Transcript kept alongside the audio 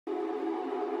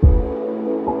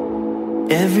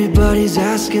Everybody's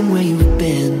asking where you've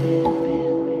been.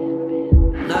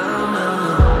 No,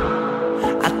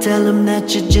 no. I tell them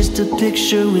that you're just a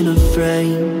picture in a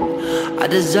frame. I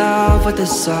dissolve with the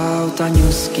salt on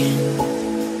your skin.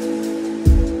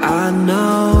 I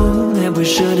know that we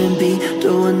shouldn't be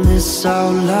doing this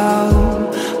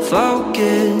solo.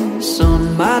 Focus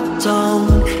on my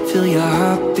tone. Feel your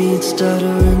heartbeat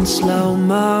stutter in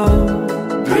slow-mo.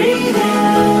 Breathe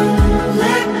in,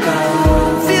 let go.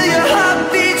 Feel your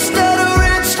heartbeat stutter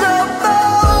in slow-mo.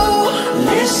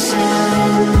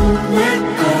 Listen, let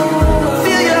go.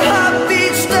 Feel your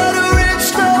heartbeat stutter in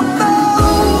slow-mo.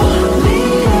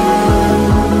 Lead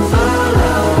and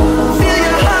follow. Feel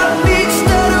your heartbeat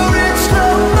stutter in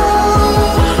slow-mo.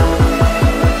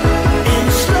 In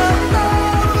slow-mo.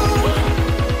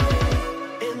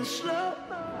 In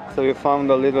slow-mo. So you found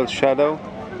a little shadow.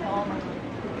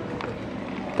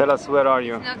 Tell us, where are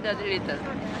you? It's not that little.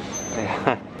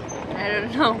 I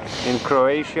don't know. In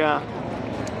Croatia.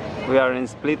 We are in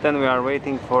Split and we are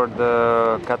waiting for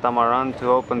the catamaran to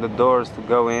open the doors to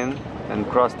go in and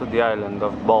cross to the island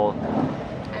of Bol.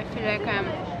 I feel like I'm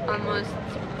almost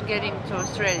getting to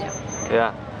Australia.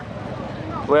 Yeah.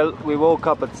 Well, we woke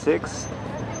up at 6.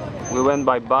 We went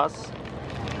by bus.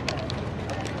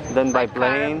 Then by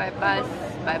plane. Car,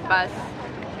 by bus,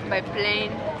 by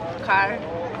plane, car,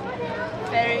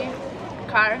 ferry,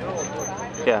 car.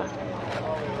 Yeah.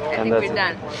 I think we're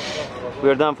done.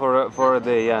 We're done for a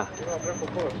day, yeah.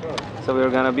 So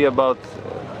we're gonna be about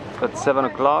at 7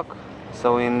 o'clock.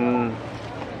 So in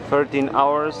 13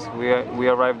 hours we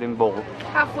arrived in Bol.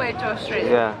 Halfway to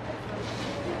Australia. Yeah.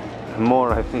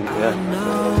 More, I think, yeah. I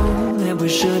know that we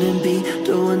shouldn't be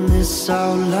doing this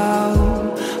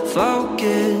solo.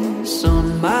 Focus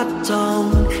on my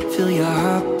tone. Feel your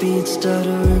heartbeat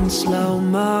stutter in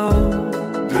slow-mo.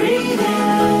 Breathe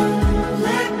in,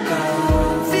 let go.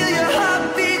 Feel your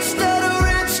heartbeat stutter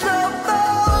in slow-mo.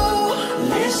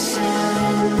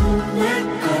 Listen, let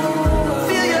go.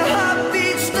 Feel your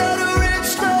heartbeat stutter in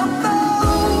slow-mo.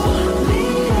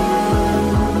 Lead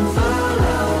and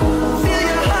follow. Feel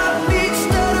your heartbeat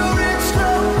stutter in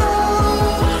slow-mo.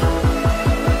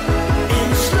 In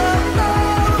slow-mo.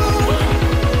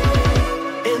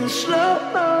 In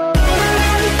slow-mo.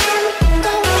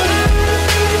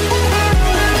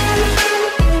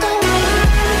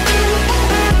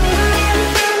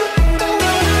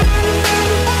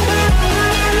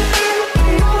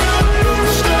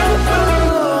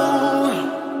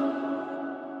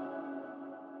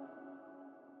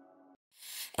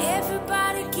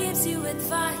 Everybody gives you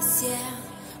advice, yeah,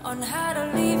 on how to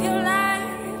live your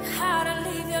life, how to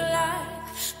live your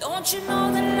life. Don't you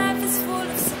know that life is full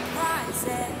of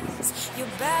surprises? You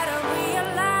better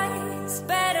realize,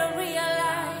 better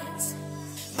realize.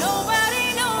 Nobody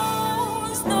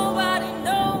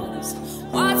knows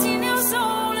what's in your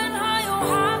soul and how your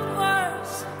heart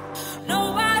works.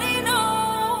 Nobody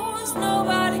knows,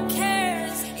 nobody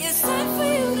cares. It's time for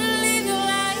you to live your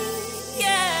life,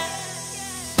 yeah.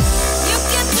 You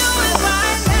can do it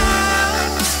right now.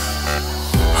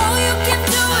 Oh, you can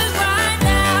do it right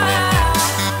now.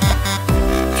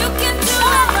 You can do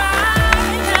it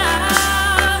right now. Yeah.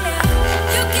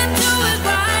 You can do it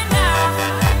right now.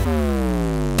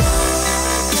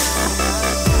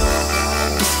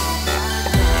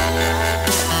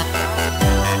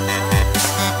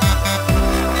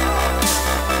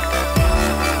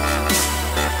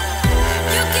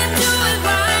 You can do it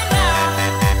right now.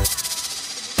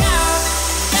 Now,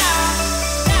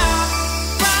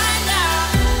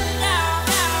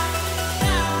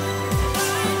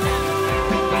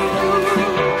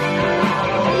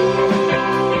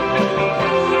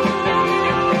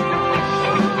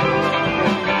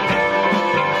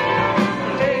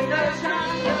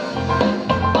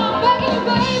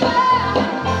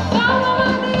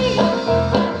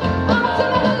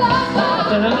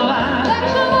 right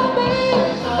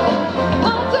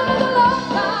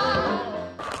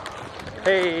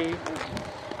Hey!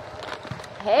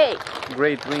 Hey,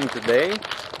 Great wind today.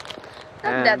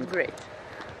 not that great.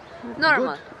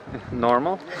 Normal.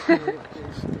 Normal?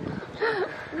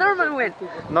 Normal wind.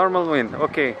 Normal wind,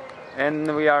 okay.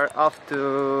 And we are off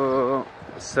to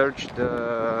search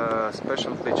the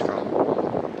special beach from.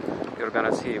 You're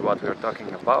gonna see what we're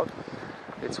talking about.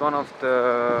 It's one of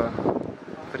the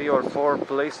 3 or 4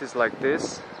 places like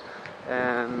this,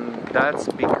 and that's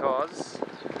because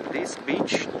this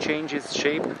beach changes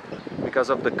shape because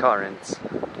of the currents.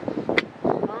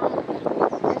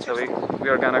 So we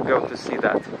are gonna go to see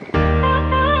that.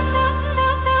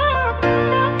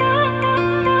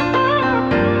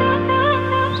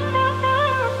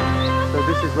 So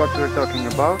this is what we're talking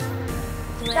about.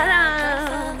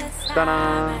 Ta-da!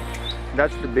 Ta-da!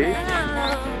 That's the beach.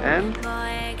 And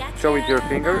show with your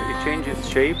finger, it changes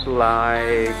shape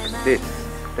like this.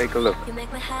 Take a look.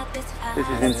 This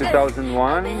is in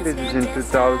 2001, this is in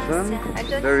 2000,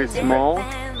 very small,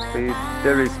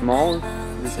 very small,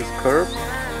 this is curved,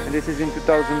 and this is in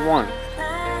 2001.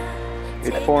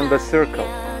 It formed a circle.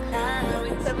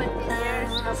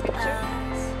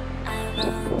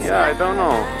 Yeah, I don't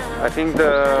know. I think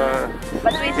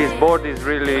this board is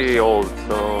really old,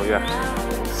 so yeah.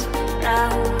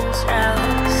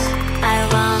 I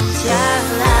want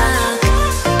your love.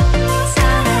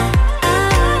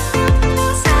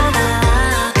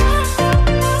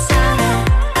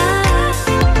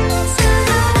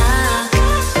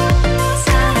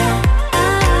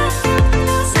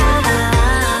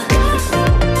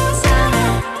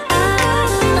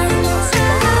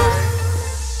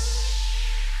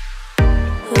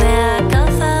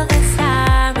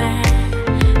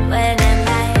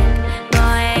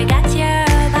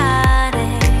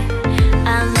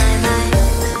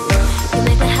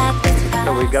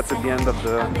 Got to the end of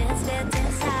the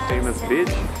famous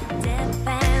beach.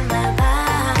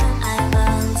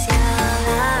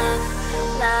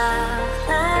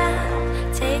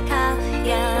 Take off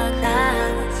your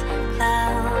clothes,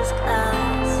 clothes,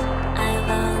 clothes. I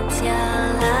want your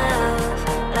love,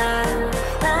 love,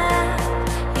 love.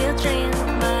 You drink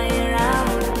my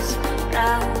rose,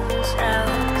 rose,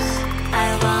 rose. I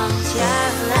want your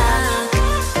love.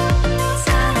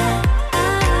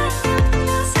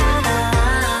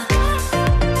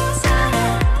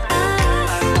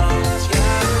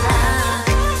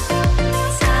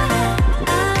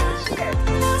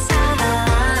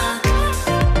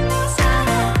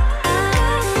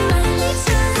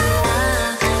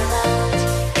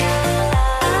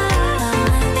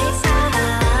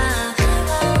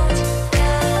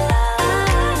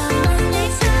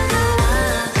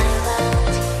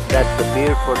 That's the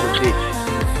beer for the beach.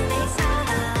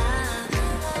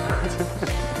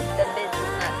 The beach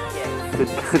is not here.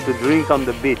 To drink on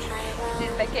the beach. It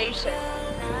is vacation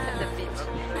at the beach.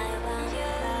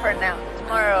 For now.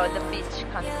 Tomorrow the beach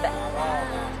comes back.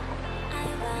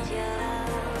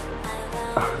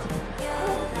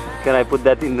 Can I put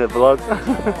that in the vlog?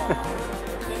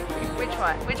 Which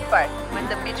one? Which part? When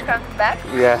the beach comes back?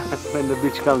 Yeah, when the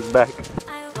beach comes back.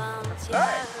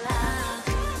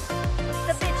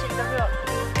 The beach in the vlog.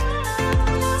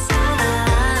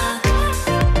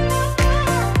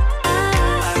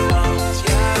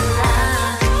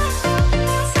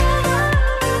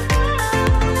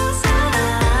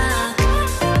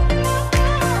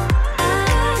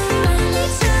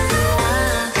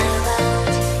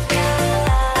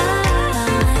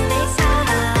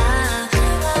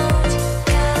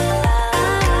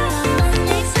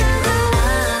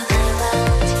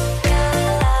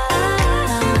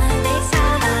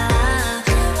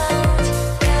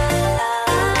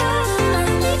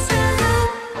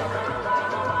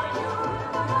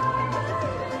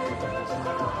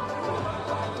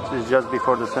 This is just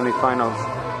before the semi-finals.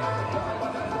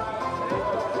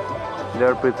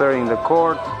 They're preparing the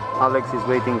court. Alex is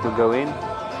waiting to go in.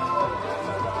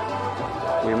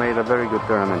 We made a very good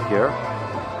tournament here.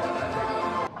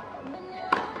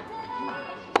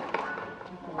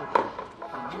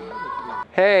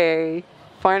 Hey,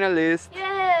 finalist!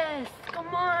 Yes! Come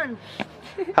on!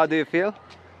 How do you feel?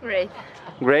 Great.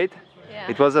 Great? Yeah.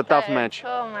 It was a tough Tired. match.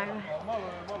 Oh my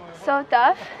god. So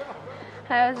tough.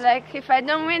 I was like, if I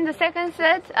don't win the second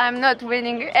set, I'm not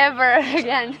winning ever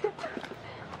again.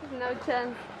 No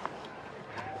chance.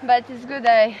 But it's good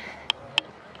I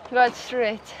got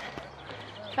through it.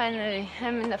 Finally,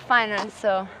 I'm in the finals,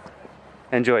 so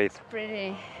Enjoy it.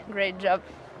 pretty great job.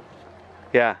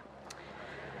 Yeah.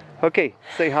 Okay,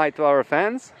 say hi to our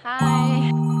fans. Hi!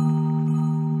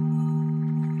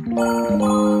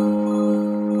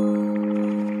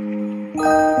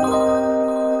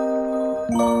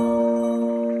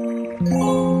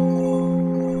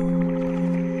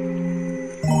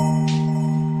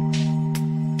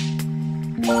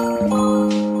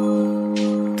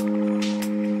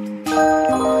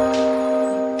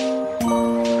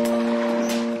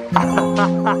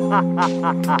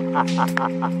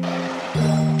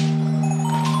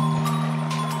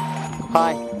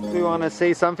 Hi, do you want to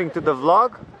say something to the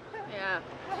vlog? Yeah,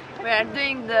 we are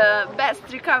doing the best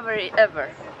recovery ever.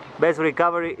 Best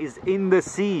recovery is in the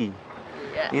sea,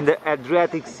 Yeah. in the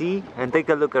Adriatic Sea, and take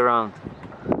a look around.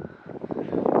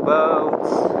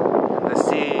 Boats, the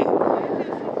sea,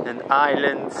 and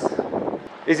islands.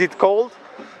 Is it cold?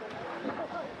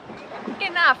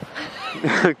 Enough!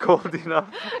 Cold enough. Cold enough.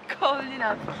 Cold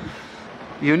enough. But it's good. I got through it. Finally. I'm in the finals, so Enjoy it. pretty great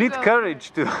job. You need Go.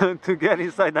 courage to to get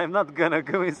inside. I'm not gonna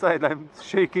go inside. I'm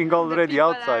shaking already The people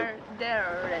outside. are there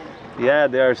already. Yeah,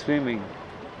 they are swimming.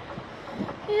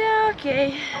 Yeah,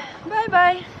 okay. Bye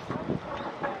bye.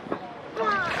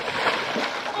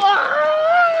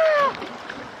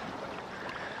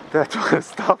 That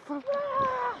was tough.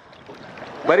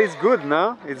 But it's good,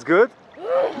 no? It's good?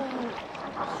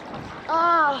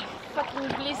 Ah, fucking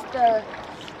blister.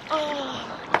 Oh.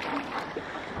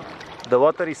 The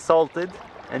water is salted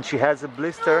and she has a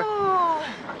blister. Oh.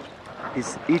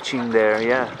 It's itching there,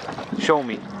 yeah. Show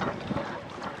me.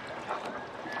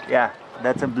 Yeah,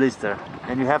 that's a blister.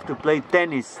 And you have to play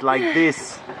tennis like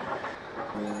this.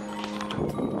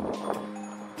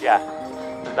 Yeah,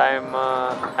 and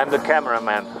I'm the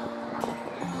cameraman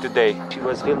today. She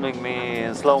was filming me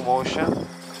in slow motion.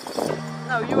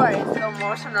 No, you are in slow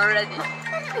motion already.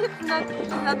 It's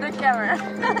not the camera.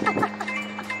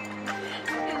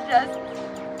 It's just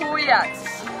who we are.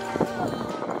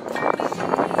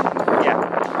 Yeah,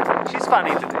 she's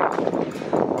funny today.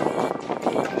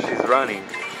 She's running.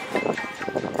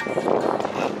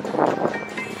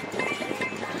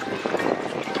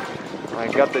 I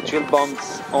got the chill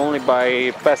bumps only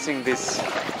by passing this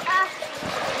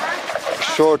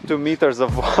short 2 meters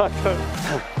of water.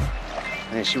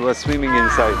 And she was swimming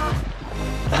inside.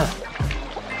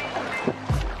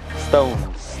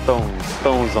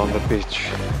 Stones on the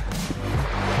beach.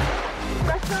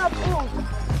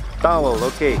 Towel,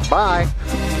 okay, bye.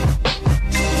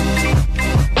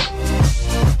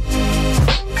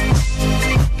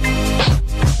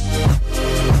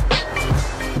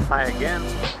 Hi again.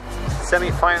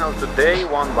 Semi-final today,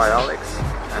 won by Alex.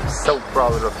 I'm so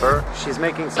proud of her. She's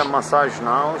making some massage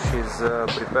now. She's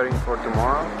preparing for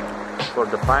tomorrow, for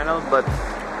the final. But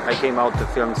I came out to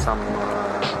film some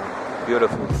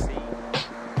beautiful sea.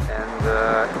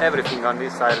 And everything on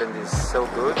this island is so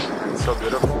good and so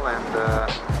beautiful. And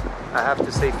I have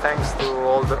to say thanks to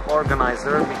all the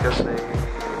organizers because they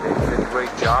did a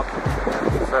great job.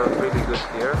 And we felt really good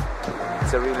here.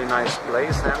 It's a really nice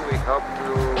place, and we hope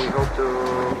to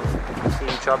see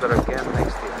each other again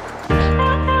next year.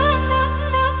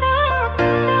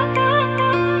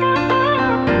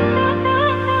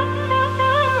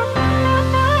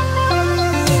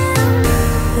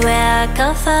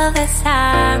 Welcome for the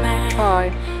summer.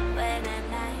 Hi.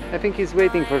 I think he's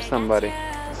waiting for somebody.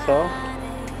 So,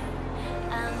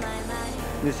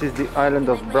 this is the Island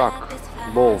of Brac,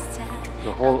 Bol,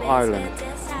 the whole island.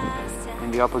 In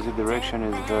the opposite direction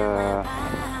is the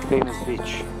famous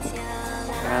beach.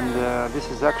 And this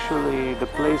is actually the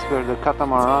place where the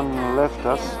catamaran left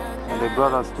us and they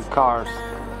brought us to cars.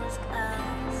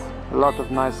 A lot of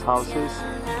nice houses,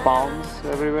 palms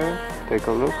everywhere, take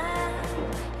a look.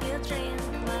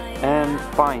 And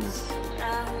pines.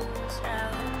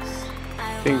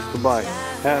 Things to buy,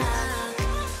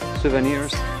 hats,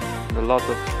 souvenirs, and a lot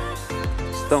of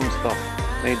stone stuff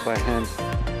made by hand.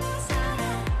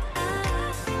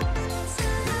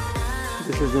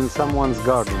 This is in someone's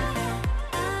garden.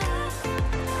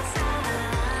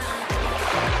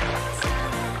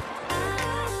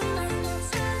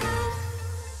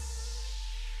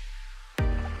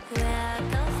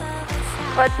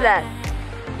 What's that?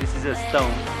 This is a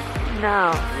stone,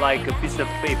 No. like a piece of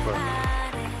paper.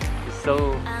 It's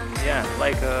so, yeah,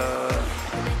 like a,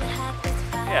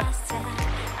 yeah.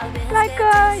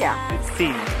 Yeah. It's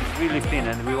thin, it's really thin,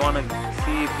 and we want to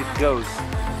see if it goes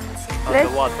on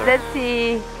the water. Let's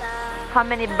see how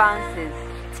many bounces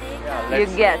Yeah, you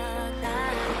let's get.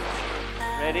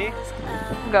 Ready?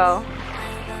 Go.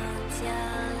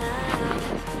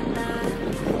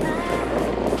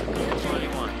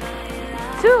 21.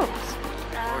 2. Or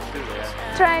 2,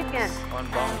 yeah. Try again. 1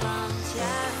 bounce.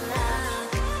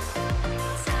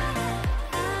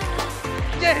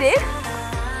 6?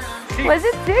 6. Was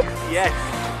it 6? Yes.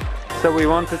 So we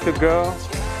wanted to go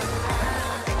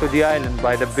to the island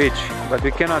by the beach, but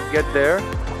we cannot get there.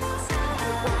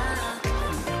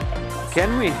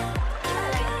 Can we?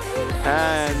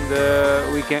 And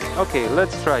we can. Okay,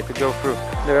 let's try to go through.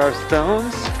 There are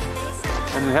stones,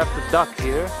 and we have to duck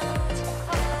here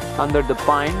under the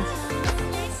pines.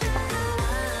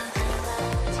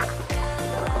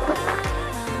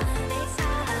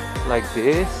 Like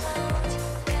this.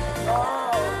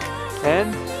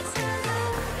 And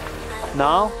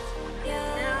now,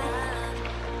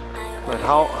 but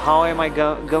how am I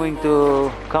going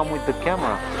to come with the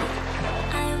camera?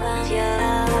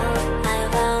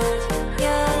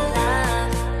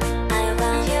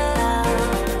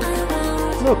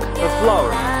 Look, a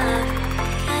flower.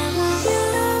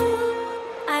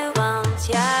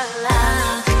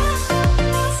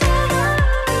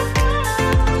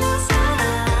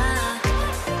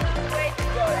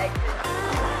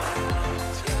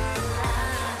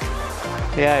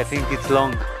 Yeah, I think it's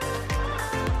long.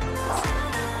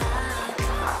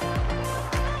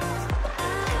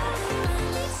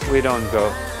 We don't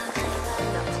go.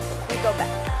 We go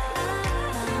back.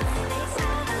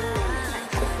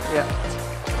 Yeah.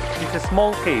 It's a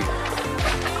small cave.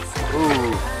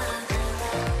 Ooh.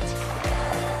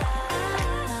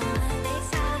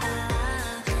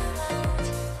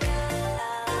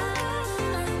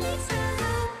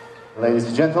 Ladies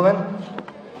and gentlemen,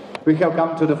 we have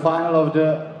come to the final of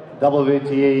the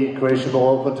WTA Croatia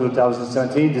Bol Open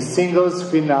 2017, the singles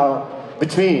final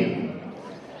between.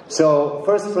 So,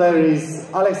 first player is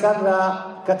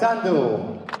Alexandra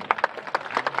Cadantu,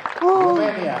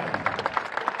 Romania.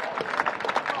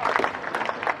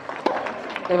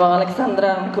 Evo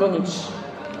Alexandra Krunić.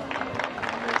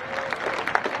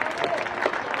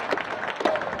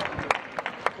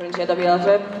 Krunić je dobila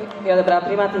džep i odebrala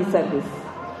primatni servis.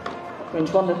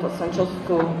 Krunić won the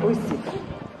Francesco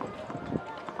receive.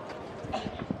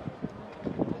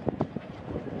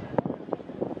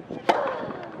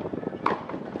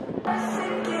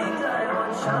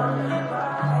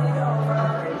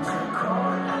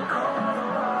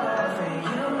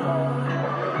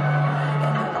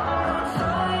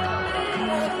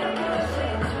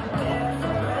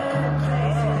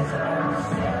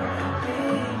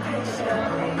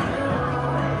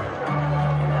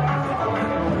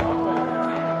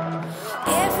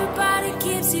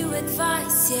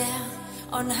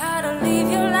 On how to live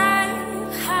your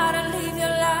life, how to live your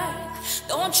life.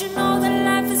 Don't you know that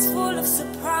life is full of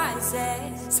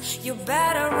surprises? You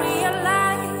better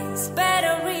realize,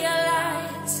 better realize.